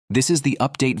This is the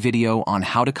update video on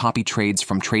how to copy trades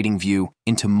from TradingView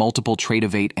into multiple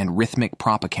Tradovate and Rithmic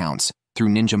prop accounts through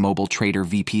Ninja Mobile Trader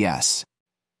VPS.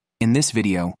 In this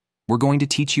video, we're going to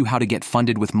teach you how to get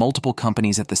funded with multiple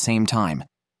companies at the same time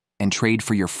and trade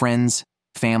for your friends,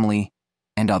 family,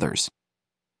 and others.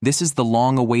 This is the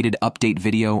long-awaited update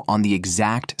video on the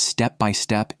exact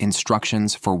step-by-step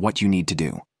instructions for what you need to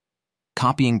do.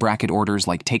 Copying bracket orders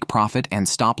like take profit and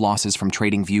stop losses from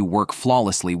TradingView work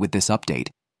flawlessly with this update,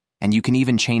 and you can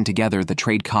even chain together the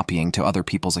trade copying to other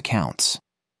people's accounts.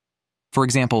 For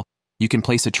example, you can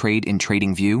place a trade in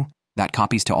TradingView that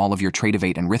copies to all of your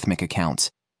Tradovate and Rithmic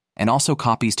accounts, and also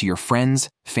copies to your friends,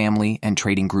 family, and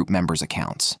trading group members'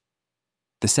 accounts.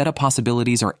 The setup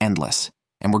possibilities are endless,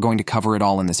 and we're going to cover it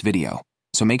all in this video,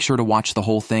 so make sure to watch the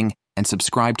whole thing and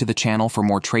subscribe to the channel for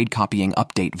more trade copying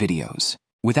update videos.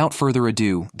 Without further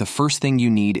ado, the first thing you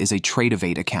need is a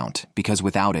Tradovate account, because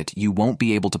without it, you won't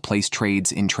be able to place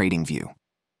trades in TradingView.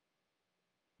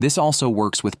 This also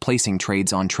works with placing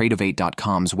trades on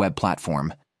Tradovate.com's web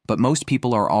platform, but most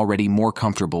people are already more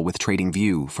comfortable with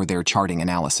TradingView for their charting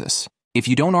analysis. If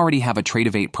you don't already have a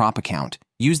Tradovate prop account,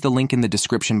 use the link in the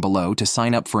description below to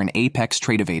sign up for an Apex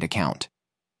Tradovate account.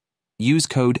 Use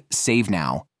code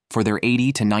SAVENOW for their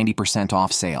 80 to 90%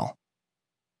 off sale.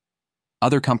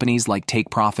 Other companies like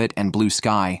Take Profit and Blue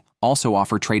Sky also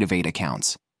offer Tradovate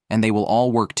accounts, and they will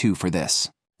all work too for this.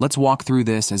 Let's walk through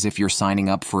this as if you're signing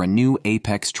up for a new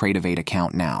Apex Tradovate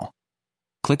account now.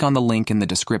 Click on the link in the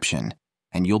description,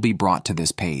 and you'll be brought to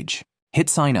this page. Hit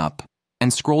sign up,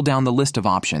 and scroll down the list of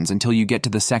options until you get to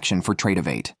the section for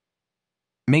Tradovate.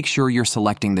 Make sure you're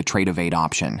selecting the Tradovate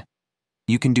option.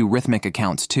 You can do Rithmic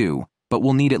accounts too, but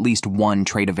we'll need at least one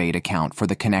Tradovate account for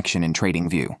the connection in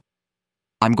TradingView.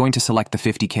 I'm going to select the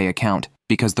 50K account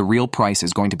because the real price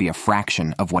is going to be a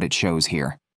fraction of what it shows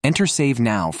here. Enter Save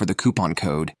Now for the coupon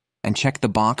code and check the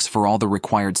box for all the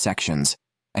required sections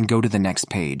and go to the next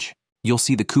page. You'll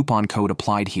see the coupon code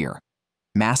applied here.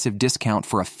 Massive discount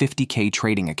for a 50K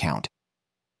trading account.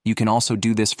 You can also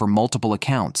do this for multiple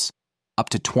accounts, up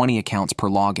to 20 accounts per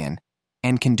login,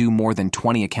 and can do more than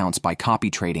 20 accounts by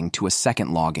copy trading to a second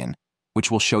login,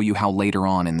 which will show you how later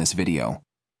on in this video.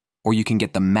 Or you can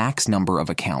get the max number of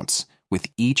accounts with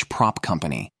each prop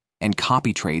company and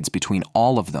copy trades between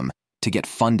all of them to get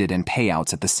funded and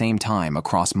payouts at the same time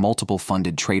across multiple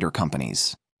funded trader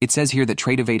companies. It says here that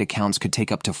Tradovate accounts could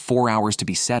take up to 4 hours to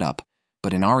be set up,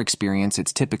 but in our experience,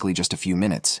 it's typically just a few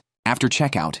minutes. After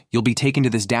checkout, you'll be taken to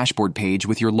this dashboard page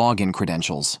with your login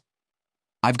credentials.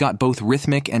 I've got both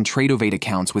Rithmic and Tradovate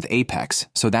accounts with Apex,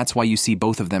 so that's why you see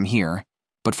both of them here,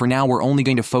 but for now we're only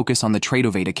going to focus on the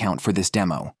Tradovate account for this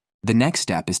demo. The next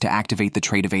step is to activate the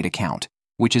Tradovate account,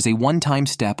 which is a one-time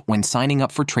step when signing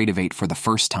up for Tradovate for the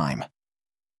first time.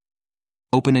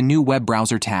 Open a new web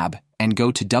browser tab and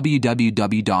go to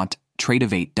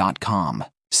www.tradovate.com.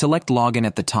 Select Login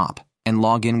at the top and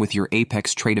log in with your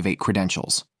Apex Tradovate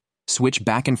credentials. Switch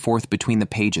back and forth between the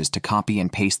pages to copy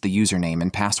and paste the username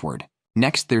and password.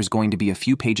 Next, there's going to be a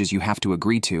few pages you have to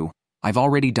agree to. I've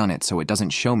already done it so it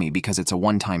doesn't show me because it's a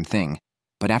one-time thing,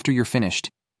 but after you're finished,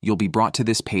 you'll be brought to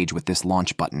this page with this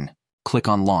Launch button. Click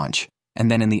on Launch, and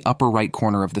then in the upper right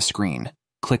corner of the screen,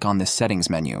 click on this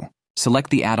Settings menu. Select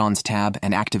the Add-ons tab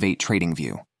and activate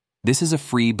TradingView. This is a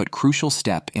free but crucial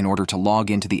step in order to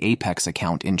log into the Apex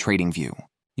account in TradingView.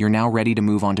 You're now ready to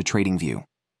move on to TradingView.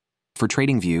 For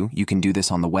TradingView, you can do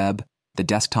this on the web, the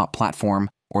desktop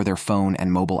platform, or their phone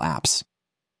and mobile apps.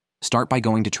 Start by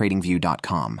going to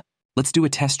TradingView.com. Let's do a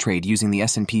test trade using the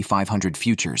S&P 500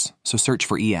 futures, so search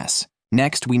for ES.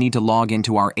 Next, we need to log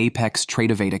into our Apex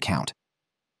Tradovate account.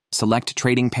 Select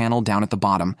Trading Panel down at the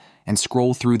bottom and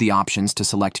scroll through the options to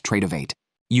select Tradovate.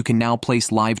 You can now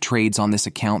place live trades on this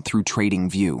account through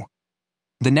TradingView.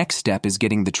 The next step is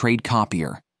getting the Trade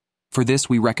Copier. For this,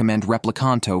 we recommend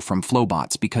Replicanto from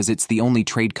Flowbots because it's the only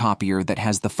trade copier that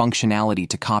has the functionality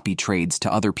to copy trades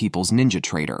to other people's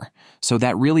NinjaTrader. So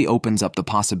that really opens up the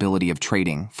possibility of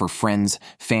trading for friends,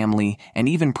 family, and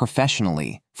even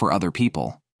professionally for other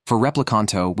people. For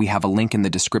Replicanto, we have a link in the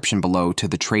description below to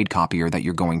the trade copier that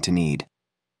you're going to need.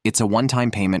 It's a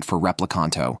one-time payment for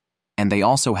Replicanto, and they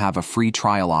also have a free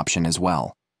trial option as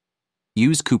well.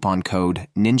 Use coupon code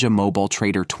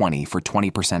NinjaMobileTrader20 for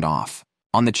 20% off.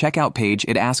 On the checkout page,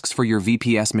 it asks for your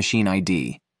VPS machine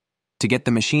ID. To get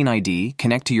the machine ID,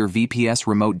 connect to your VPS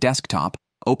remote desktop,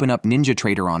 open up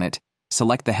NinjaTrader on it,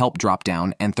 select the Help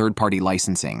dropdown and third-party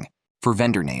licensing. For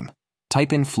vendor name,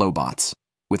 type in Flowbots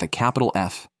with a capital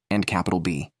F and capital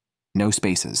B, no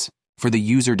spaces. For the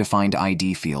user-defined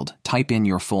ID field, type in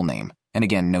your full name, and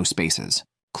again, no spaces.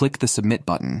 Click the Submit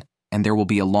button, and there will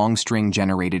be a long string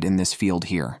generated in this field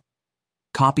here.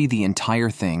 Copy the entire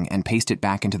thing and paste it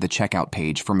back into the checkout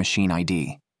page for machine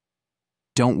ID.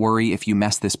 Don't worry if you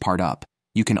mess this part up.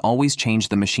 You can always change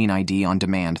the machine ID on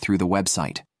demand through the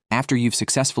website. After you've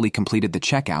successfully completed the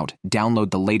checkout,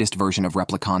 download the latest version of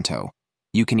Replicanto.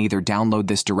 You can either download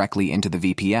this directly into the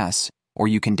VPS, or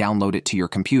you can download it to your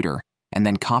computer, and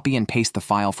then copy and paste the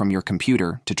file from your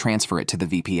computer to transfer it to the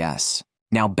VPS.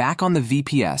 Now back on the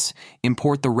VPS,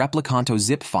 import the Replicanto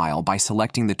zip file by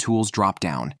selecting the Tools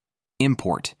drop-down.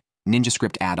 Import,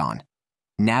 NinjaScript add-on.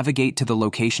 Navigate to the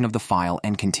location of the file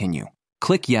and continue.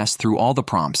 Click Yes through all the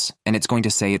prompts, and it's going to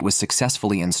say it was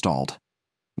successfully installed.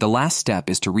 The last step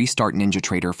is to restart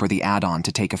NinjaTrader for the add-on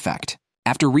to take effect.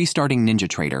 After restarting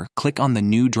NinjaTrader, click on the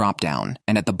New drop-down,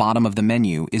 and at the bottom of the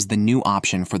menu is the new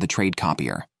option for the Trade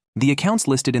Copier. The accounts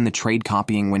listed in the Trade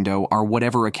Copying window are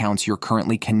whatever accounts you're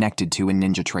currently connected to in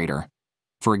NinjaTrader.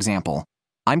 For example,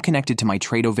 I'm connected to my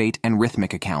Tradovate and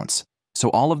Rithmic accounts, so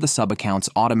all of the sub-accounts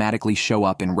automatically show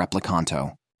up in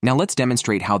Replicanto. Now let's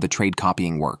demonstrate how the Trade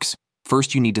Copying works.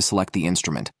 First, you need to select the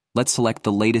instrument. Let's select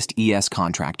the latest ES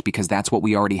contract because that's what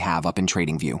we already have up in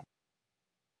TradingView.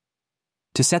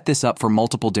 To set this up for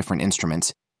multiple different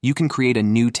instruments, you can create a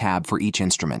new tab for each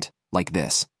instrument, like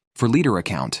this. For Leader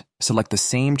account, select the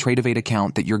same Tradovate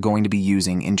account that you're going to be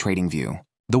using in TradingView.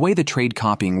 The way the trade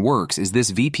copying works is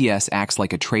this VPS acts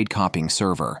like a trade copying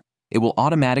server. It will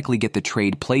automatically get the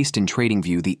trade placed in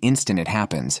TradingView the instant it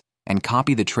happens, and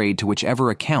copy the trade to whichever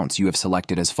accounts you have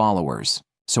selected as followers.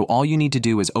 So all you need to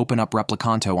do is open up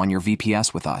Replicanto on your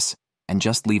VPS with us, and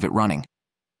just leave it running.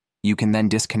 You can then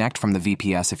disconnect from the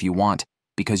VPS if you want,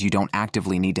 because you don't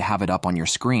actively need to have it up on your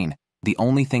screen. The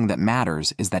only thing that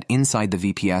matters is that inside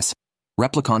the VPS,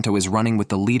 Replicanto is running with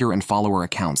the leader and follower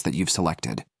accounts that you've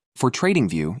selected. For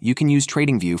TradingView, you can use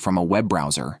TradingView from a web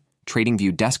browser,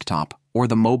 TradingView desktop, or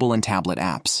the mobile and tablet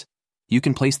apps. You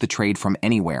can place the trade from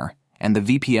anywhere, and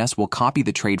the VPS will copy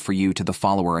the trade for you to the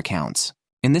follower accounts.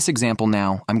 In this example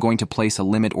now, I'm going to place a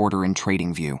limit order in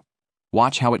TradingView.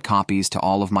 Watch how it copies to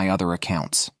all of my other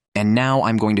accounts. And now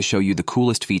I'm going to show you the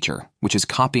coolest feature, which is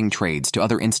copying trades to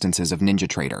other instances of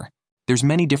NinjaTrader. There's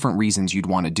many different reasons you'd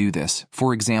want to do this.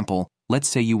 For example, let's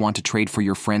say you want to trade for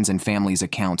your friends and family's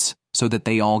accounts so that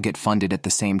they all get funded at the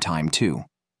same time too.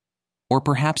 Or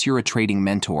perhaps you're a trading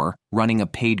mentor running a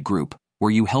paid group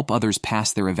where you help others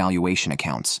pass their evaluation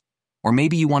accounts. Or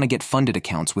maybe you want to get funded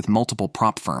accounts with multiple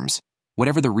prop firms.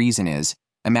 Whatever the reason is,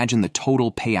 imagine the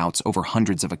total payouts over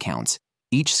hundreds of accounts,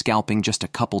 each scalping just a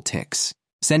couple ticks.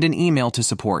 Send an email to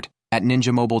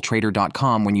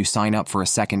support@ninjamobiletrader.com when you sign up for a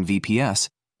second VPS,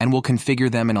 and we'll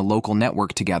configure them in a local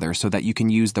network together so that you can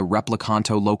use the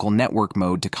Replicanto local network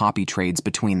mode to copy trades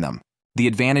between them. The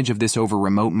advantage of this over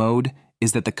remote mode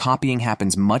is that the copying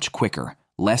happens much quicker,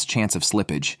 less chance of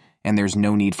slippage, and there's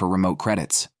no need for remote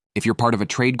credits. If you're part of a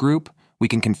trade group, we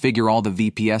can configure all the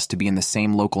VPS to be in the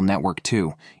same local network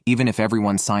too, even if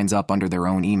everyone signs up under their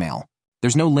own email.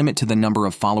 There's no limit to the number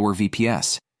of follower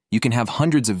VPS. You can have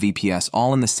hundreds of VPS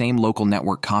all in the same local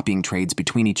network copying trades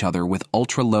between each other with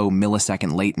ultra-low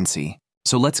millisecond latency.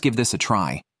 So let's give this a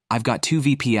try. I've got 2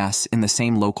 VPS in the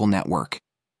same local network.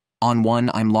 On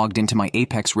one, I'm logged into my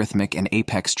Apex Rithmic and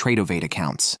Apex Tradovate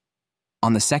accounts.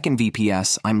 On the second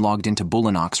VPS, I'm logged into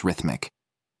Bullinox Rithmic.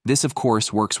 This, of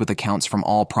course, works with accounts from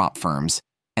all prop firms,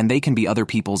 and they can be other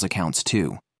people's accounts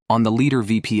too. On the Leader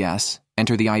VPS,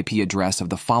 enter the IP address of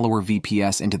the follower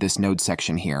VPS into this node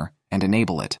section here, and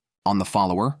enable it. On the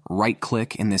follower,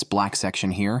 right-click in this black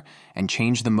section here and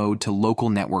change the mode to local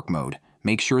network mode.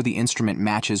 Make sure the instrument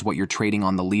matches what you're trading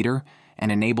on the leader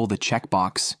and enable the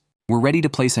checkbox. We're ready to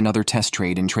place another test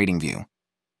trade in TradingView.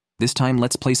 This time,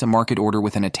 let's place a market order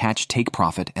with an attached take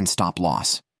profit and stop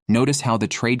loss. Notice how the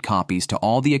trade copies to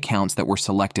all the accounts that were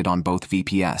selected on both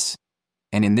VPS.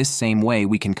 And in this same way,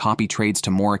 we can copy trades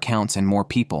to more accounts and more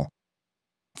people.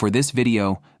 For this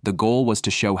video, the goal was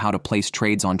to show how to place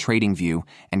trades on TradingView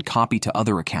and copy to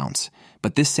other accounts,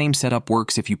 but this same setup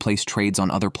works if you place trades on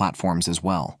other platforms as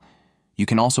well. You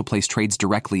can also place trades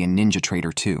directly in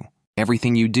NinjaTrader too.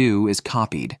 Everything you do is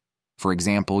copied. For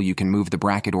example, you can move the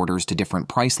bracket orders to different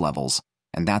price levels,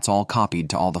 and that's all copied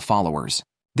to all the followers.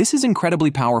 This is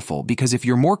incredibly powerful because if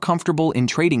you're more comfortable in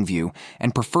TradingView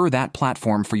and prefer that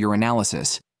platform for your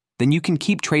analysis, then you can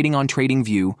keep trading on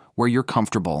TradingView where you're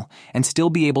comfortable and still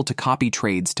be able to copy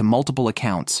trades to multiple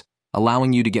accounts,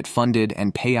 allowing you to get funded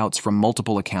and payouts from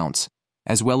multiple accounts,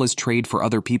 as well as trade for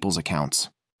other people's accounts.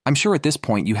 I'm sure at this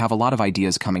point you have a lot of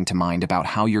ideas coming to mind about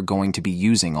how you're going to be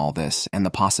using all this and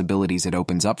the possibilities it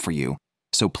opens up for you,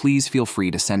 so please feel free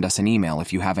to send us an email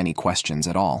if you have any questions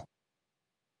at all.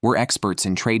 We're experts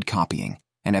in trade copying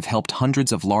and have helped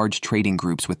hundreds of large trading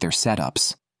groups with their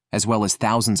setups. as well as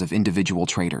thousands of individual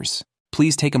traders.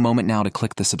 Please take a moment now to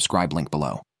click the subscribe link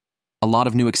below. A lot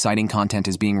of new exciting content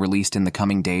is being released in the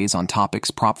coming days on topics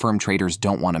prop firm traders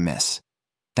don't want to miss.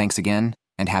 Thanks again,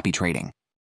 and happy trading.